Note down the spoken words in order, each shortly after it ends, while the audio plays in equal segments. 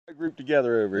Group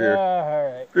together over here. All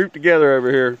right. Group together over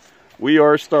here. We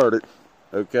are started.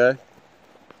 Okay.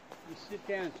 You sit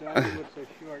down so I don't look so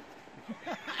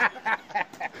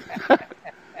short.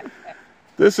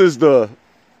 This is the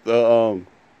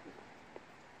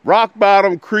Rock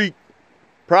Bottom Creek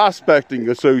Prospecting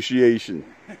Association.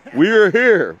 We are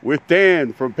here with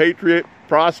Dan from Patriot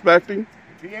Prospecting,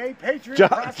 PA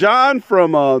Patriot John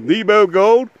from Nebo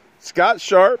Gold, Scott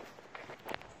Sharp,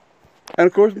 and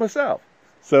of course myself.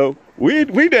 So we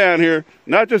down here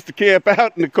not just to camp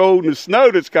out in the cold and the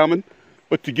snow that's coming,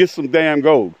 but to get some damn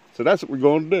gold. So that's what we're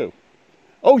going to do.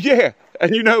 Oh yeah,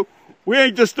 and you know, we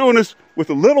ain't just doing this with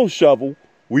a little shovel.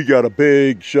 We got a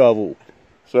big shovel.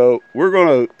 So we're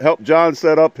going to help John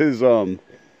set up his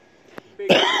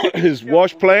his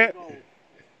wash plant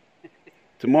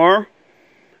tomorrow,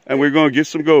 and we're going to get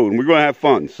some gold, and we're going to have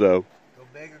fun. So go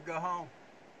big or go home.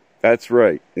 That's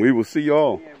right. We will see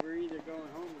y'all Yeah, we're either going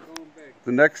home or going big.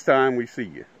 the next time we see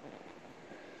you.